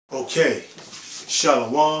Okay,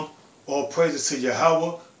 Shalom, all praises to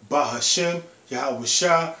Yahweh, Bahashem, Yahweh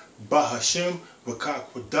Shah, Bahashem, Rakak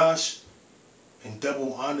Quadash, and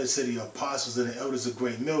double honor to the apostles and the elders of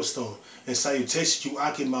Great Millstone. And salutations to you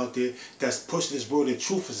Akim out there that's pushing this world in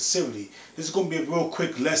truth and sincerity. This is going to be a real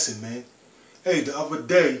quick lesson, man. Hey, the other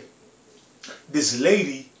day, this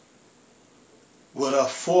lady with her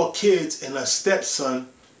 4 kids and her stepson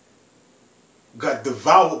got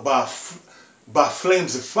devoured by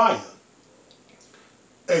flames of fire.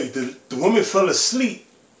 Hey, the woman fell asleep,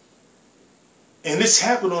 and this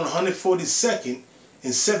happened on 142nd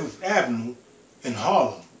and 7th Avenue in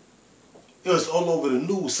Harlem. It was all over the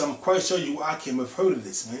news, so I'm quite sure you Akim have heard of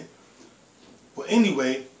this, man. Well,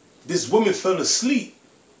 anyway, this woman fell asleep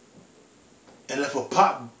and left a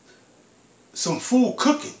pot, some food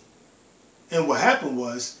cooking. And what happened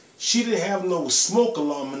was, she didn't have no smoke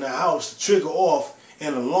alarm in the house to trigger off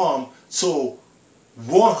an alarm to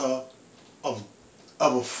warn her of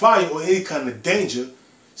a fire or any kind of danger.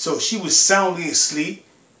 So she was soundly asleep.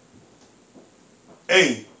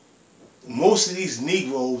 Hey, most of these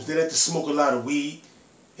Negroes, they like to smoke a lot of weed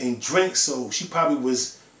and drink, so she probably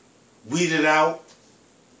was weeded out,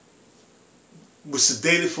 was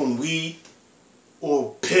sedated from weed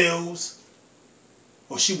or pills,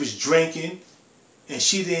 or she was drinking and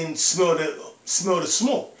she didn't smell the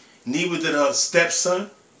smoke. Neither did her stepson,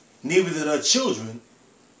 neither did her children,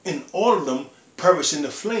 and all of them perished in the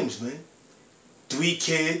flames, man. 3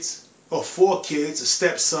 kids or 4 kids, a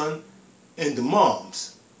stepson, and the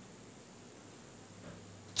moms.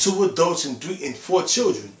 2 adults and 4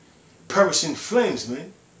 children perished in flames,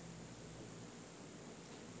 man.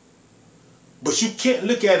 But you can't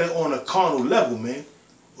look at it on a carnal level, man.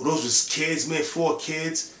 Well, those was kids, man, 4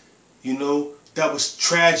 kids, you know, that was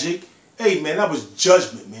tragic. Hey, man, that was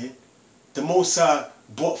judgment, man. The Most High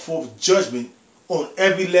brought forth judgment on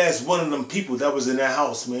every last one of them people that was in that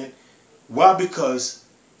house, man. Why? Because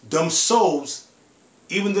them souls,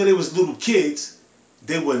 even though they was little kids,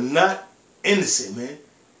 they were not innocent, man.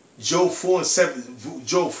 Job 4 and 7,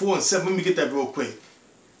 let me get that real quick.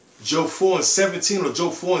 Job 4 and 17 or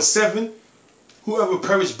Job 4 and 7, whoever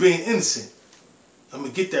perished being innocent. I'm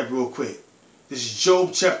going to get that real quick. This is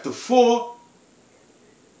Job chapter 4,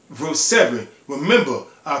 verse 7. Remember,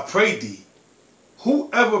 I pray thee,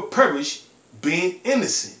 whoever perished being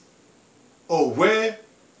innocent, or where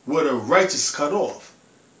were the righteous cut off?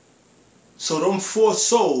 So them 4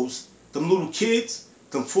 souls, them little kids,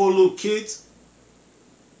 them 4 little kids,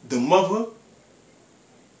 the mother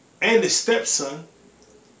and the stepson,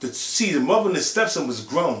 the mother and the stepson was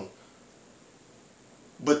grown,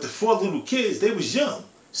 but the 4 little kids, they was young,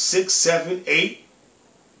 6, 7, 8,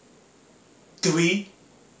 3,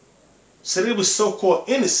 so they was so-called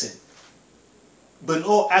innocent. But in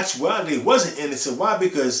all actuality, they wasn't innocent. Why?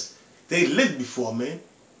 Because they lived before, man.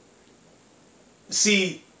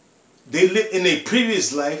 See, they lived in their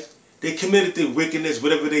previous life. They committed their wickedness,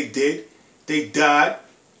 whatever they did. They died.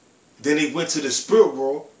 Then they went to the spirit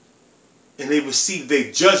world and they received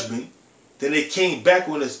their judgment. Then they came back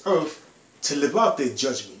on this earth to live out their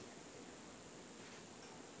judgment.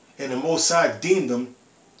 And the Most High deemed them,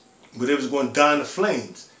 but they was going to die in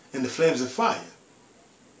the flames of fire.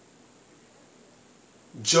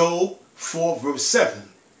 Job 4 verse 7.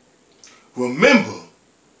 Remember,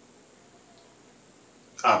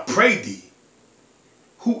 I pray thee,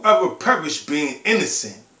 whoever perished being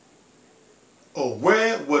innocent, or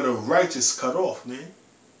where were the righteous cut off, man?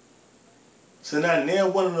 So now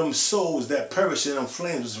one of them souls that perished in them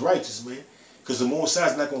flames was righteous, man. Because the Most High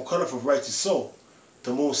is not going to cut off a righteous soul.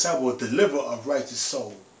 The Most High will deliver a righteous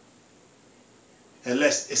soul.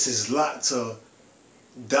 Unless it's his lot to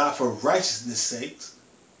die for righteousness' sake.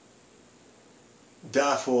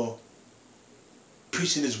 Die for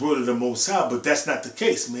preaching this word of the Most High, but that's not the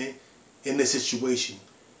case, man, in this situation.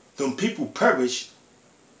 Them people perished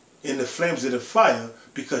in the flames of the fire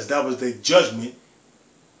because that was their judgment,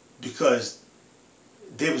 because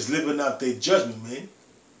they was living out their judgment, man.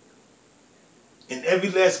 And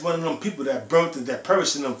every last one of them people that burnt and that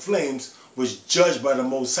perished in them flames was judged by the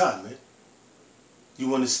Most High, man.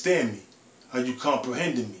 You understand me? Are you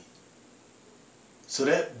comprehending me? So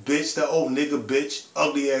that bitch, that old nigga bitch,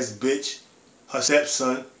 ugly ass bitch, her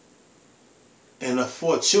stepson, and her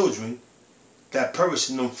 4 children that perished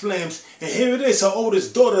in them flames. And here it is, her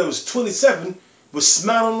oldest daughter that was 27 was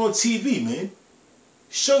smiling on TV, man.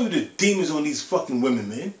 Show you the demons on these fucking women,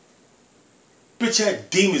 man. Bitch had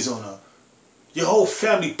demons on her. Your whole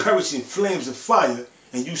family perished in flames of fire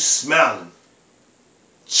and you smiling,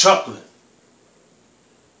 chuckling.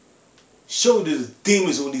 Show you the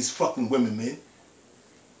demons on these fucking women, man.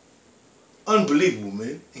 Unbelievable,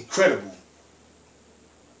 man. Incredible.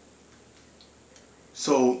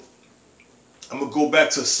 So, I'm going to go back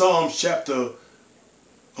to Psalms chapter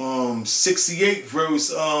 68,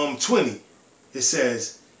 verse 20. It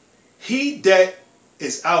says, he that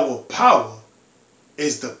is our power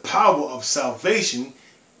is the power of salvation,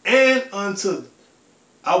 and unto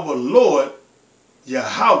our Lord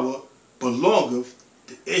Yahweh belongeth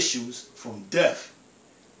the issues from death.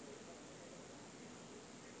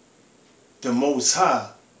 The Most High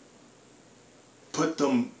put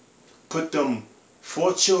them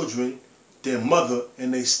 4 children, their mother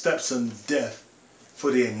and their stepson to death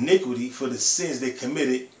for their iniquity, for the sins they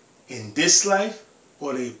committed in this life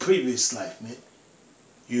or their previous life, man.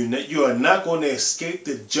 You are not going to escape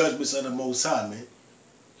the judgments of the Most High, man.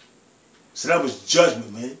 So that was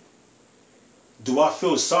judgment, man. Do I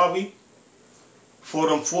feel sorry for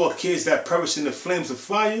them 4 kids that perished in the flames of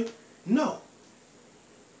fire? No.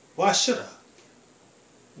 Why should I?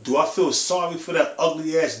 Do I feel sorry for that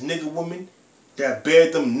ugly ass nigger woman that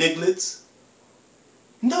bared them nigglets?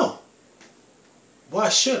 No. Why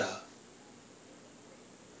should I?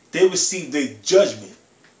 They received their judgment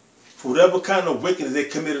for whatever kind of wickedness they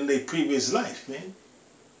committed in their previous life, man.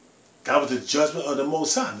 That was the judgment of the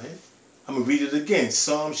Most High, man. I'm going to read it again.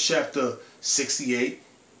 Psalms chapter 68,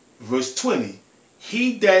 verse 20.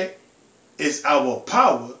 He that is our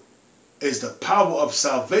power is the power of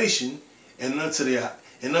salvation, and unto the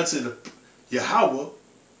Yahweh,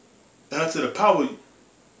 and unto the power,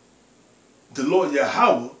 the Lord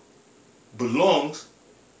Yahweh belongs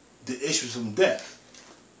the issues from death.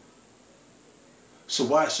 So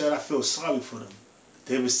why should I feel sorry for them?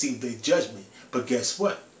 They received their judgment. But guess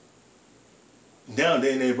what? Now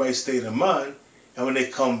they're in their right state of mind, and when they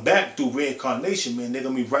come back through reincarnation, man, they're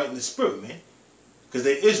going to be right in the spirit, man. Because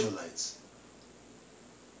they're Israelites.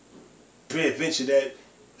 Peradventure that,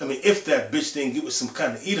 if that bitch didn't get with some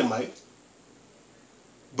kind of Edomite,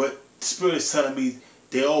 but the spirit is telling me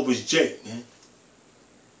they always Jake, man.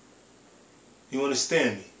 You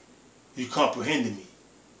understand me? You comprehended me.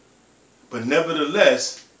 But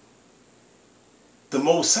nevertheless, the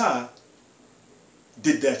Most High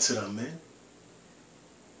did that to them, man.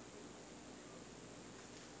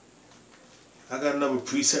 I got another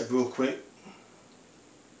precept real quick.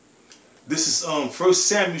 This is 1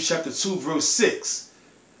 Samuel chapter 2, verse 6.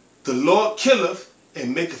 The Lord killeth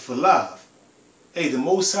and maketh alive. Hey, the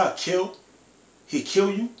Most High kill. He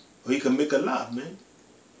kill you, or he can make alive, man.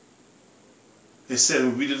 It said,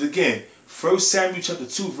 we'll read it again. 1 Samuel chapter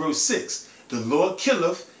 2, verse 6. The Lord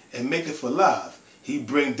killeth and maketh alive. He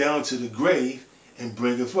bring down to the grave and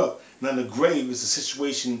bringeth up. Now the grave is a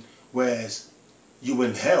situation whereas you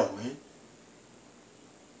in hell, man.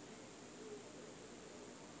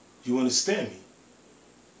 You understand me?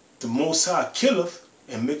 The Most High killeth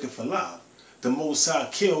and maketh alive. The Most High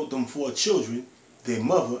killed them 4 children, their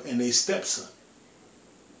mother and their stepson.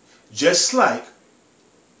 Just like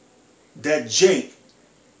that Jake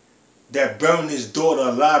that burned his daughter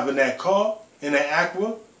alive in that car, in that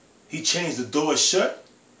Aqua, he changed the door shut.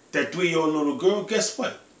 That 3-year-old little girl, guess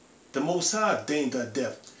what? The Most High ordained her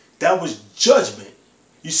death. That was judgment.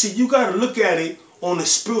 You see, you got to look at it on a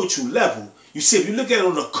spiritual level. You see, if you look at it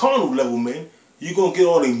on a carnal level, man, you're going to get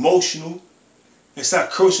all emotional and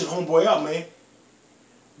start cursing homeboy out, man.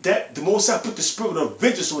 The Most High put the spirit of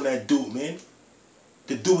vengeance on that dude, man,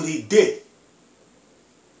 to do what he did.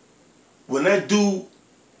 When that dude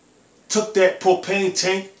took that propane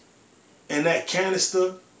tank and that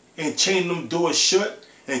canister and chained them doors shut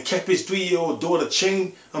and kept his 3-year-old daughter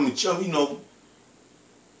chained,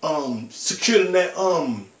 secured in that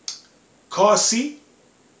car seat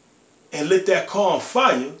and lit that car on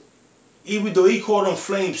fire, even though he caught on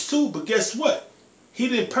flames too, but guess what? He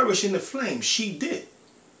didn't perish in the flames. She did.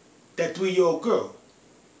 That 3-year-old girl.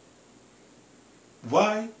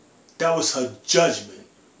 Why? That was her judgment.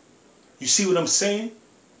 You see what I'm saying?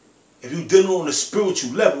 If you're dealing on a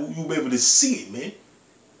spiritual level, you'll be able to see it, man.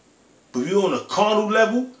 But if you're on a carnal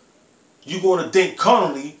level, you're going to think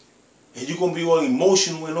carnally, and you're going to be all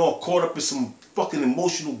emotional and all caught up in some fucking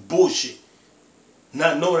emotional bullshit.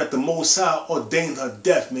 Not knowing that the Most High ordained her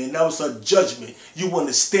death, man. That was her judgment. You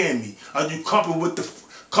understand me? Are you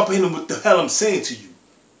comprehending what the hell I'm saying to you?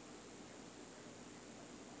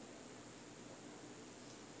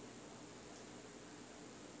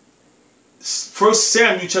 First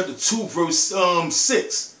Samuel chapter 2, verse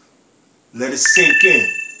 6. Let it sink in.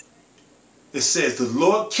 It says, the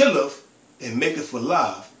Lord killeth and maketh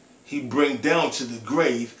alive. He bring down to the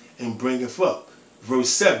grave and bringeth up. Verse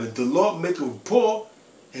 7. The Lord maketh poor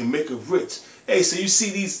and maketh rich. Hey, so you see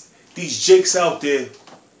these jakes out there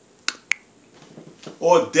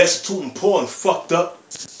all destitute and poor and fucked up,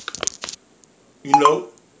 you know,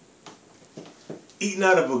 eating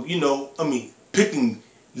out of a, you know, I mean,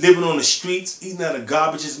 living on the streets, eating out of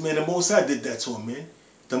garbages, man. The Most High did that to him, man.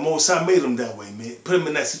 The Most High made him that way, man. Put him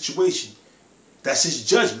in that situation. That's his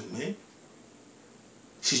judgment, man.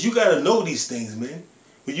 See, you gotta know these things, man.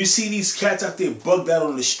 When you see these cats out there bugged out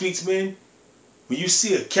on the streets, man, when you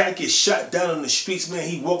see a cat get shot down on the streets, man,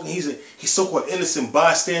 he's so-called innocent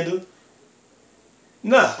bystander.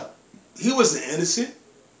 Nah, he wasn't innocent.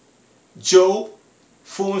 Job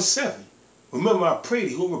 4:7. Remember, I prayed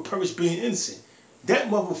he will perish being innocent. That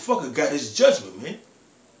motherfucker got his judgment, man.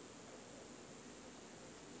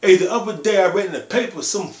 Hey, the other day I read in the paper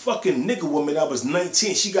some fucking nigga woman that was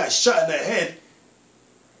 19. She got shot in the head.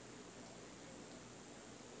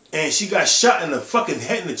 And she got shot in the fucking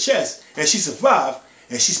head and the chest. And she survived.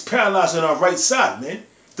 And she's paralyzed on her right side, man.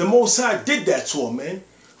 The Most High did that to her, man.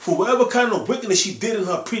 For whatever kind of wickedness she did in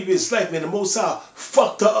her previous life, man, the Most High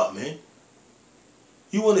fucked her up, man.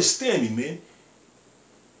 You understand me, man?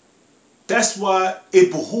 That's why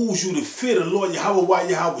it behooves you to fear the Lord Yahweh while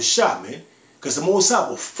Yahweh shot, man. Because the Most High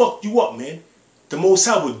will fuck you up, man. The Most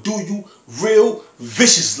High will do you real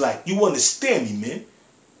vicious like. You understand me, man?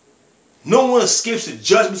 No one escapes the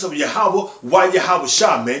judgments of Yahweh while Yahweh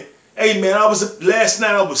shot, man. Hey, man, last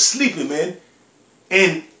night I was sleeping, man.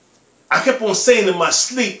 And I kept on saying in my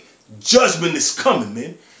sleep, judgment is coming,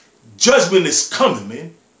 man. Judgment is coming,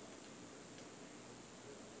 man.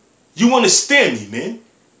 You understand me, man?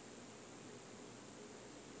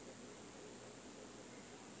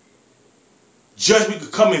 Judgment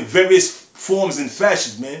could come in various forms and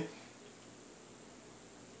fashions, man.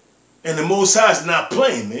 And the Most High is not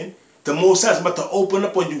playing, man. The Most High is about to open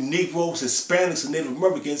up on you Negroes, Hispanics, and Native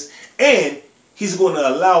Americans. And he's going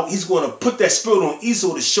to put that spirit on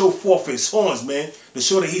Esau to show forth his horns, man. To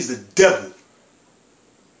show that he's the devil.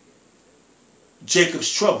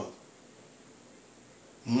 Jacob's trouble.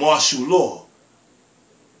 Martial law.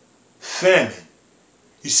 Famine.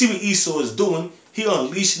 You see what Esau is doing? He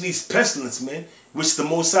unleashing these pestilence, man, which the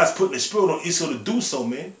Most High is putting the spirit on Esau to do so,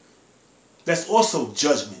 man. That's also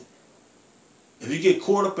judgment. If you get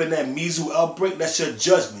caught up in that measles outbreak, that's your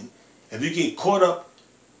judgment. If you get caught up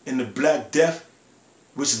in the Black Death,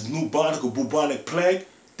 which is bubonic or bubonic plague,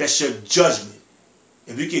 that's your judgment.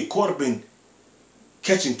 If you get caught up in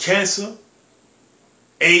catching cancer,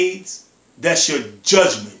 AIDS, that's your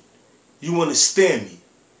judgment. You understand me?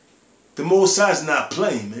 The Most High is not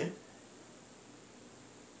playing, man.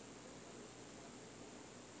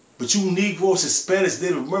 But you Negroes, Hispanics,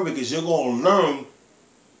 Native Americans, you're going to learn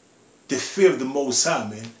the fear of the Most High,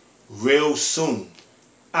 man, real soon.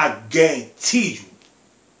 I guarantee you.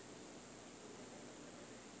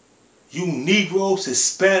 You Negroes,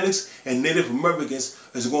 Hispanics, and Native Americans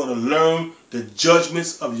is going to learn the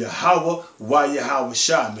judgments of Yahweh while Yahweh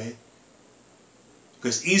shot, man.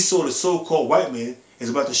 Because Esau, the so-called white man,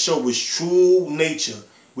 is about to show his true nature,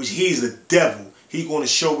 which he is the devil. He's going to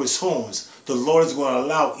show his horns. The Lord is going to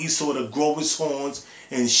allow Esau to grow his horns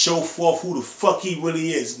and show forth who the fuck he really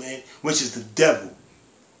is, man, which is the devil.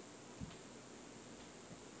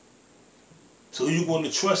 So who you going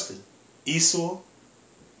to trust in? Esau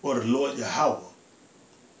or the Lord Yahweh?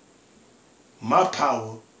 My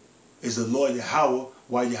power is the Lord Yahweh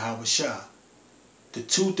while Yahweh Shah. The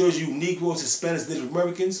 2/3 of you Negroes, Hispanics, Native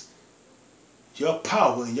Americans, your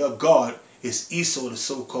power and your God is Esau, the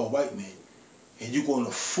so-called white man. And you're going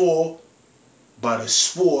to fall by the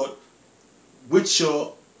sword with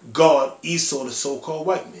your God, Esau, the so-called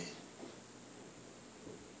white man.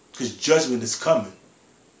 Because judgment is coming.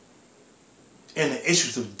 And the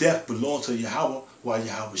issues of death belong to Yahweh while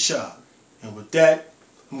Yahweh Shah. And with that,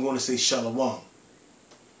 I'm going to say Shalom.